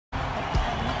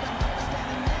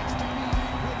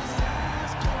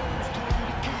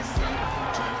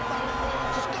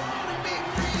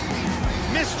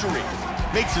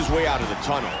his way out of the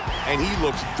tunnel, and he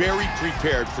looks very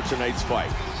prepared for tonight's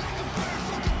fight.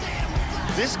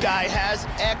 This guy has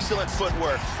excellent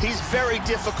footwork. He's very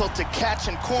difficult to catch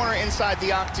and corner inside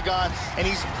the octagon, and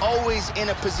he's always in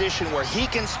a position where he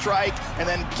can strike and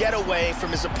then get away from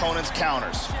his opponent's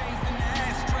counters.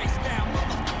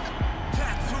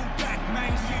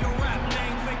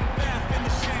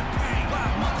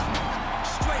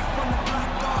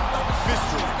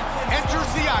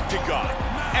 Enters the octagon,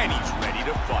 and he's ready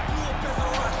to fight.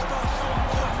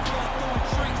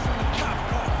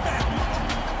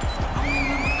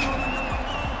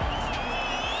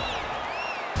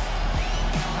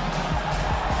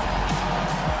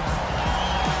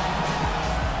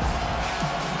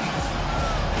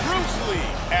 Bruce Lee,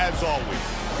 as always,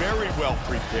 very well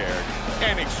prepared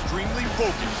and extremely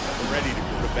focused and ready to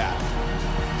go to battle.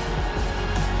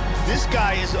 This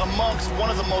guy is amongst one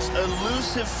of the most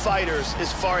elusive fighters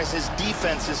as far as his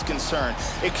defense is concerned.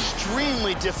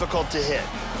 Extremely difficult to hit.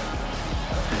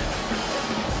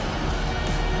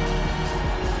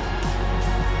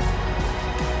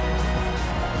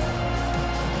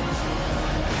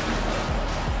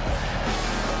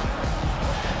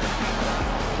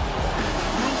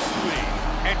 Bruce Lee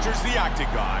enters the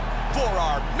octagon for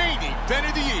our main event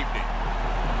of the evening.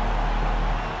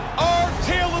 Our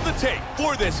tale of the tape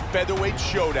for this featherweight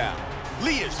showdown.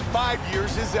 Lee is 5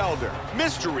 years his elder.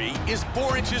 Mystery is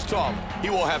 4 inches taller. He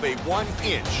will have a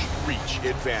 1-inch reach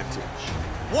advantage.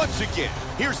 Once again,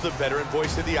 here's the veteran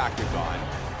voice of the octagon,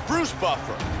 Bruce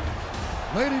Buffer.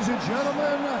 Ladies and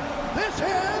gentlemen, this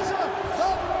is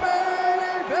the main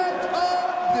event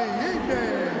of the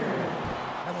evening.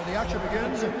 And when the action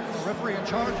begins, the referee in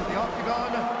charge of the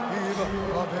octagon, Yves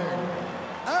Lavigne.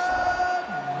 And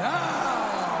now,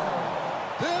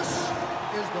 this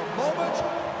is the moment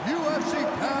UFC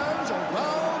fans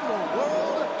around the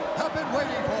world have been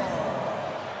waiting for.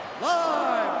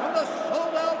 Live from the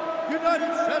sold-out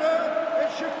United Center in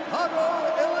Chicago,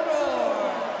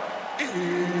 Illinois.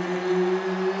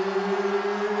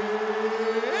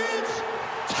 It's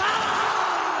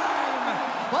time!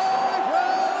 5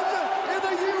 rounds in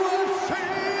the UFC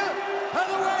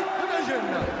featherweight division.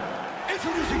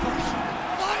 Introducing first,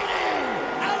 fighting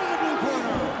out of the blue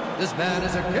corner. This man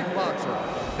is a kickboxer,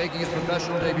 making his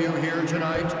professional debut here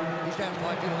tonight. He stands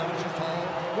 5 feet 11 inches tall,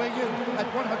 weighing in at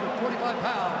 145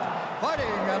 pounds, fighting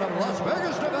out of Las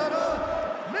Vegas,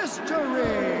 Nevada,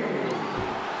 Mystery.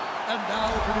 And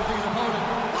now introducing his opponent,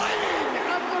 fighting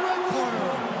at the red corner.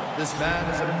 This man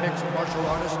is a mixed martial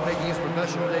artist, making his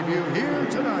professional debut here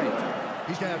tonight.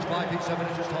 He stands 5 feet 7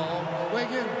 inches tall,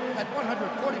 weighing in at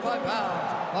 145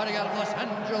 pounds, fighting out of Los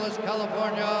Angeles,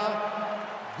 California,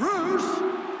 Bruce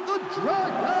the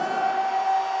Dragon Lee!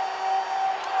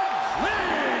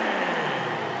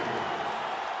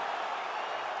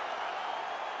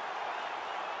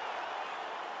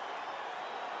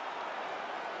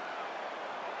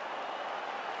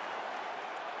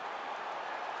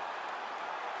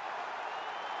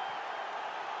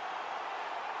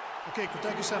 Okay,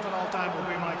 protect yourself at all times.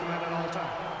 Obey my command at all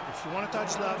times. If you want to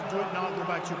touch gloves, do it now. Go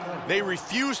back to your corner. They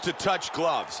refuse to touch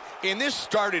gloves. And this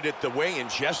started at the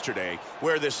weigh-ins yesterday,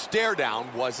 where the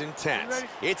stare-down was intense.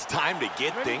 It's time to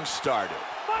get things started.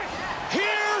 Fight.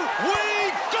 Here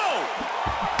we go!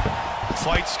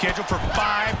 Fight scheduled for 5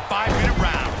 5-minute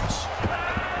rounds.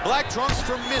 Black trunks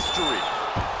for Mystery.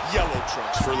 Yellow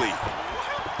trunks for Lee.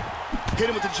 Hit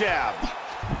him with the jab.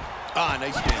 Ah,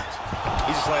 nice stance.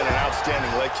 He just landed an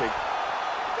outstanding leg kick.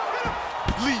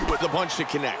 Lee with the punch that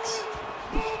connects.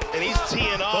 And he's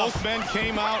teeing off. Both men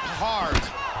came out hard.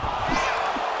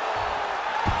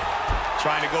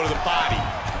 Trying to go to the body.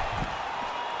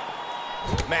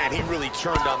 Man, he really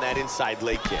turned on that inside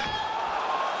leg kick.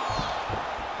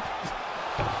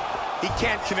 He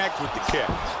can't connect with the kick.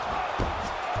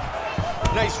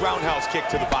 Nice roundhouse kick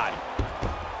to the body.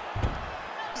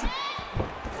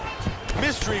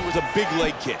 Mystery was a big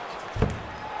leg kick.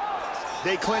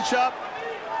 They clinch up.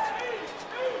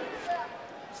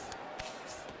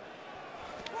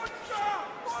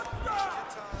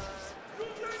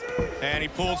 And he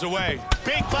pulls away.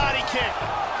 Big body kick.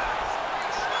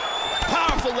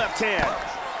 Powerful left hand.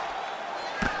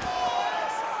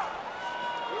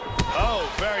 Oh,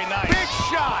 very nice. Big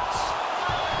shots.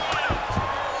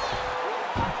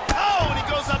 Oh, and he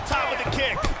goes up top with the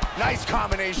kick. Nice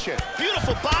combination.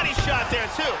 Beautiful body shot there,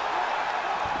 too.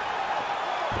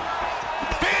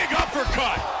 Big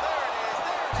uppercut.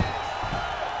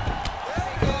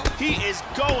 He is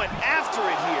going after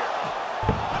it here.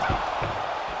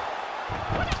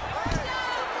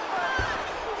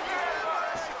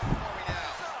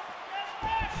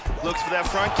 Looks for that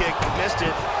front kick, missed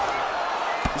it.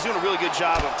 He's doing a really good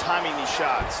job of timing these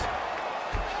shots.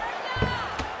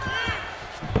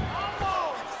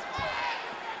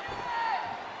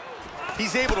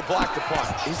 He's able to block the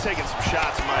punch. He's taking some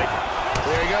shots, Mike.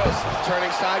 There he goes,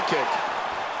 turning sidekick.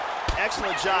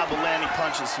 Excellent job of landing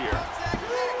punches here.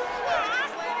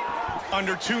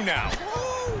 Under 2 now.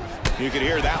 You could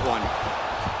hear that one.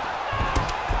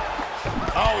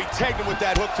 Oh, he tagged him with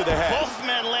that hook to the head. Both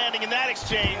men landing in that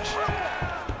exchange.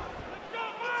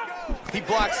 He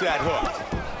blocks that hook.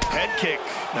 Head kick.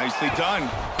 Nicely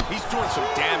done. He's doing some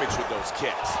damage with those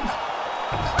kicks.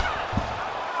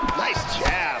 Nice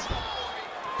jab.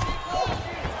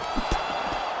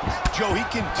 Joe, he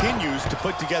continues to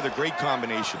put together great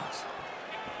combinations.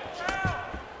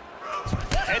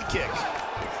 Head kick.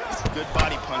 Good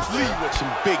body punch Lee there. with some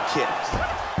big kicks.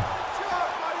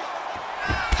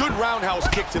 Good roundhouse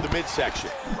kick to the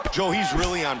midsection. Joe, he's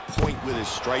really on point with his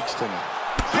strikes tonight.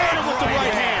 Hit him with the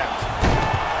right hand.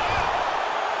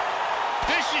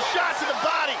 Vicious shot to the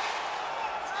body.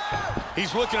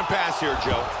 He's looking to pass here,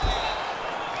 Joe.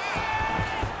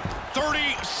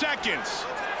 30 seconds.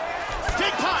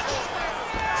 Big punch.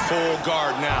 Full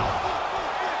guard now.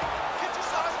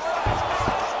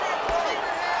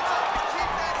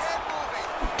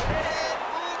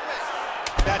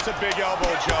 That's a big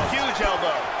elbow, Joe. Huge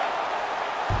elbow.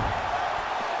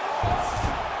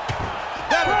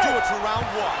 That'll do it for round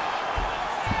 1.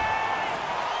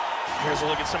 Here's a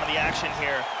look at some of the action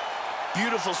here.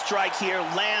 Beautiful strike here,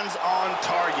 lands on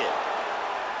target.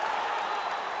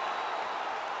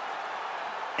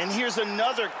 And here's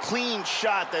another clean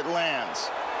shot that lands.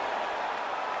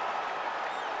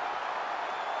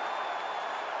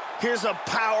 Here's a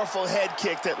powerful head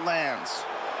kick that lands.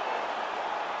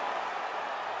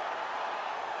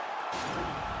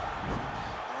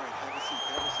 All right, have a seat,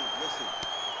 have a seat. Listen,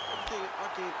 our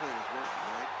game plan is working,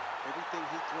 right? Everything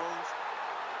he throws.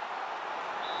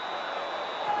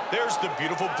 There's the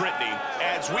beautiful Brittany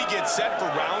as we get set for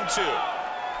round 2.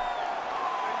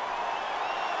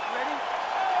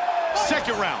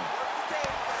 Second round.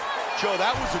 Joe,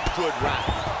 that was a good round.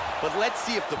 But let's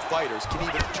see if the fighters can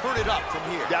even turn it up from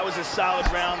here. That was a solid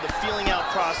round. The feeling out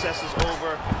process is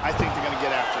over. I think they're going to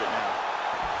get after it now.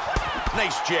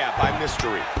 Nice jab by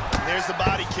Mystery. There's the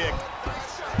body kick.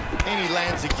 And he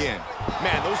lands again.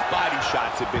 Man, those body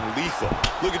shots have been lethal.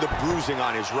 Look at the bruising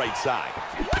on his right side.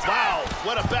 Wow,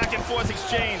 what a back and forth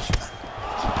exchange.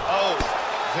 Oh,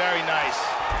 very nice.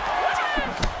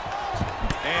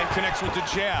 And connects with the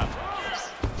jab.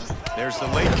 There's the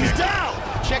leg kick. He's down.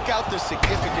 Check out the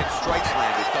significant strikes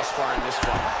landed thus far in this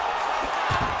fight.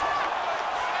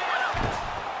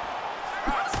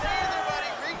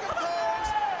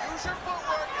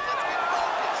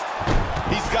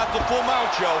 He's got the full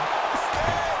mount, Joe.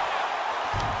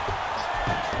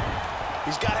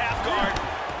 He's got half guard.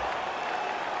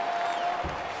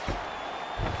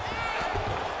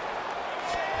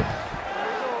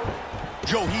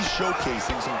 Joe, he's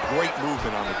showcasing some great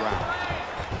movement on the ground.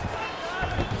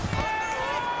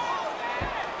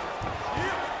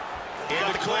 In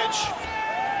the clinch.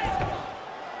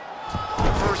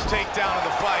 First takedown of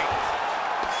the fight.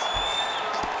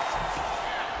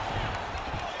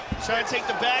 Trying to take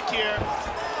the back here.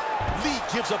 Lee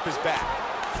gives up his back.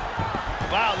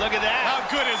 Wow, look at that. How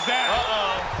good is that?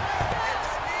 Uh-oh.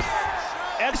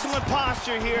 Excellent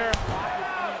posture here.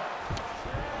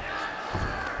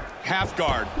 Half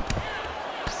guard.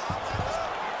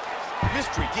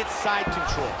 Mystery gets side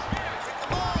control.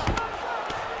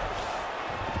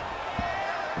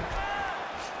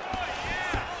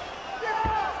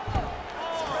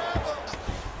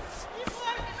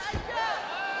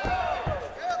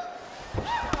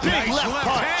 Big Nice left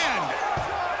punch. hand.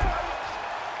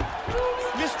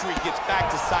 Mystery gets back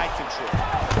to side control.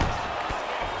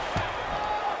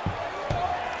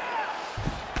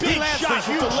 Big lands shot the with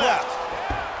huge the left.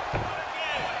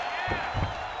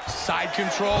 Side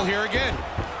control here again.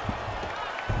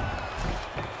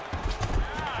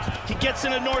 He gets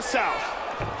in a north-south.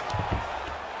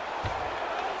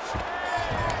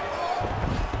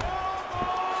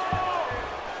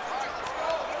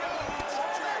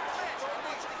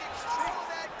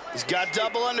 He's got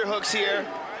double underhooks here.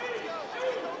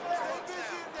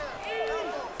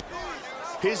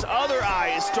 His other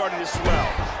eye is starting to swell.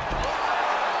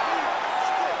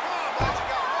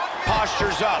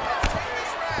 Posture's up.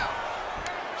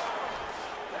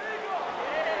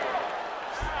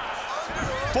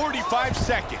 "45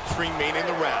 seconds remain in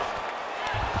the round.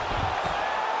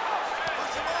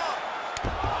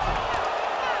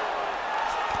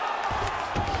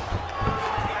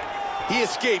 He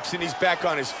escapes and he's back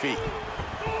on his feet.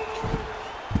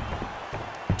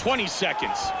 20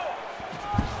 seconds.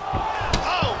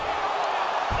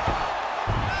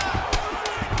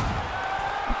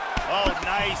 Oh,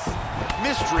 nice.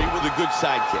 Mystery with a good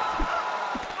sidekick.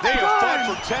 They have fought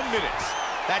for 10 minutes.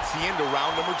 That's the end of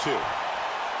round number 2.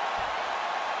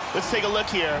 Let's take a look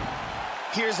here.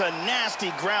 Here's a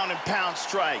nasty ground and pound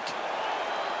strike.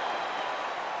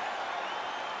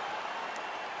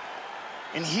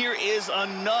 And here is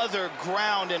another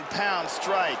ground and pound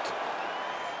strike.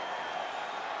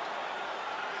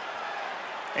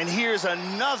 And here's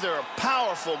another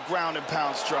powerful ground and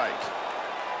pound strike.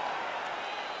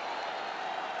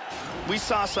 We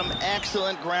saw some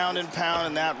excellent ground and pound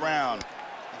in that round.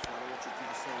 That's why I want you to do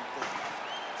the same thing.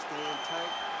 Stay in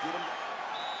tight, get him.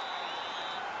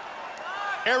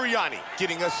 Ariani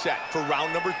getting us set for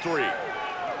round number 3.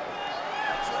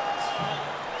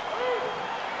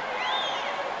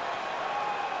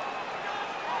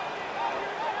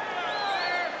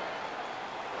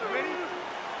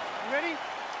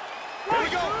 Here we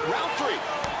go, round 3.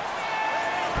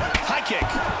 High kick.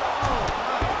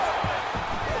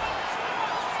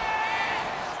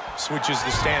 Switches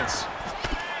the stance.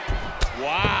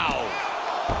 Wow.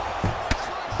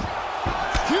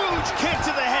 Huge kick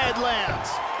to the head lands.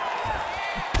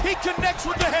 He connects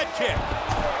with the head kick.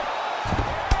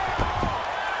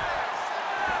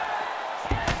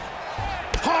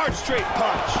 Hard straight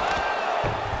punch.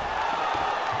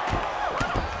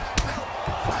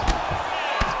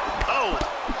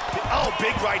 Oh,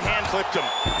 big right hand clipped him.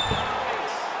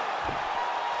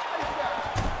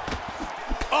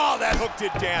 Oh, that hook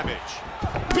did damage.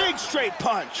 Big straight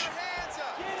punch.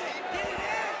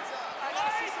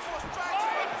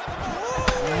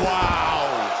 Wow.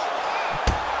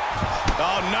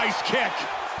 Oh, nice kick.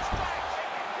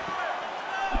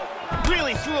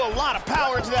 Really threw a lot of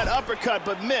power into that uppercut,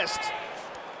 but missed.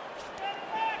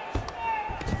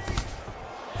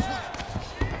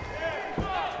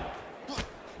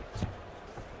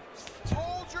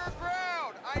 Hold your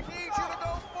ground. I need you to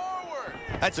go forward.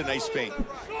 That's a nice feint.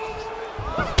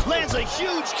 Lands a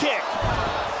huge kick.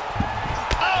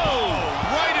 Oh,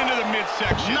 right into the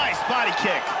midsection. Nice body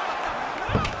kick.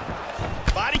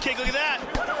 Body kick, look at that.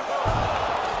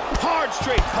 Hard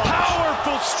straight punch.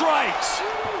 Powerful strikes.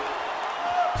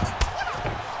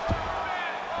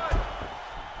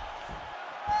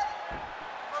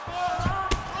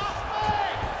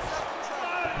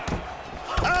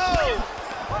 Oh!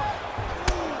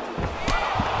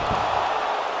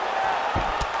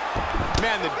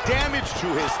 Man, the damage to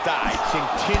his thigh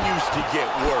continues to get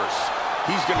worse.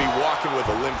 He's going to be walking with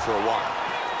a limp for a while.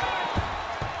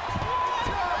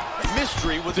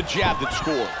 Mystery with a jab that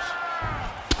scores.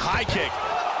 High kick.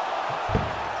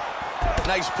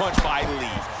 Nice punch by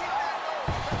Lee.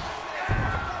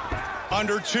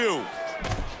 Under 2.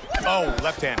 Oh,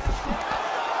 left hand.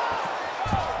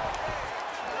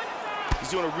 He's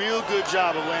doing a real good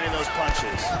job of landing those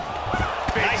punches.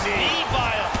 Nice knee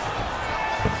by him.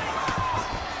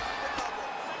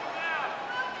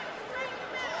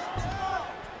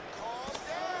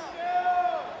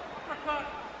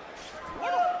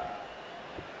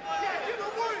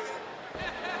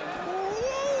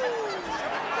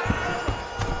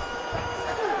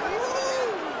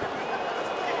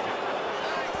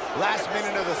 Last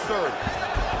minute of the 3rd.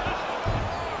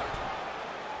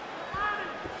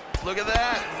 Look at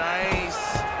that. Nice.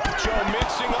 Joe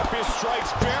mixing up his strikes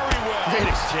very well. Great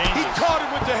exchange. He caught him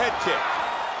with the head kick.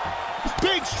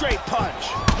 Big straight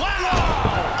punch. Wow!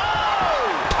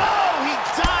 Oh, he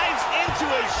dives into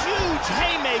a huge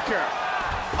haymaker.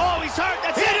 Oh, he's hurt.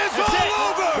 That's it. It is That's all it.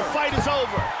 over. The fight is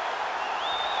over.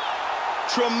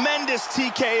 Tremendous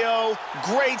TKO.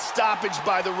 Great stoppage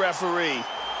by the referee.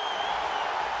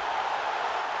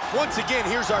 Once again,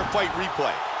 here's our fight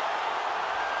replay.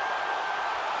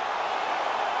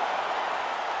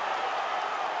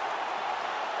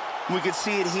 We could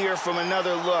see it here from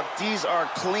another look. These are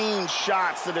clean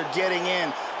shots that are getting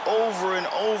in over and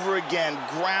over again.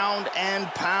 Ground and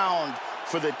pound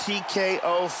for the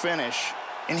TKO finish.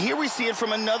 And here we see it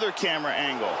from another camera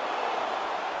angle.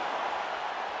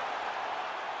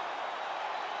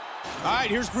 All right,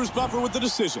 here's Bruce Buffer with the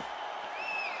decision.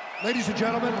 Ladies and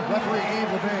gentlemen, referee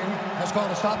Yves Lavigne has called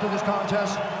a stop to this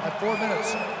contest at 4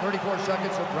 minutes, 34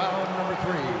 seconds of round number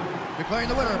 3. Declaring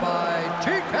the winner by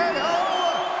TKO,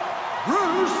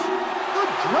 Bruce the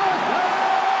Dragon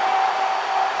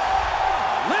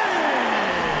Lee!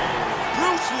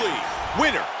 Bruce Lee,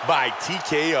 winner by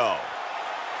TKO.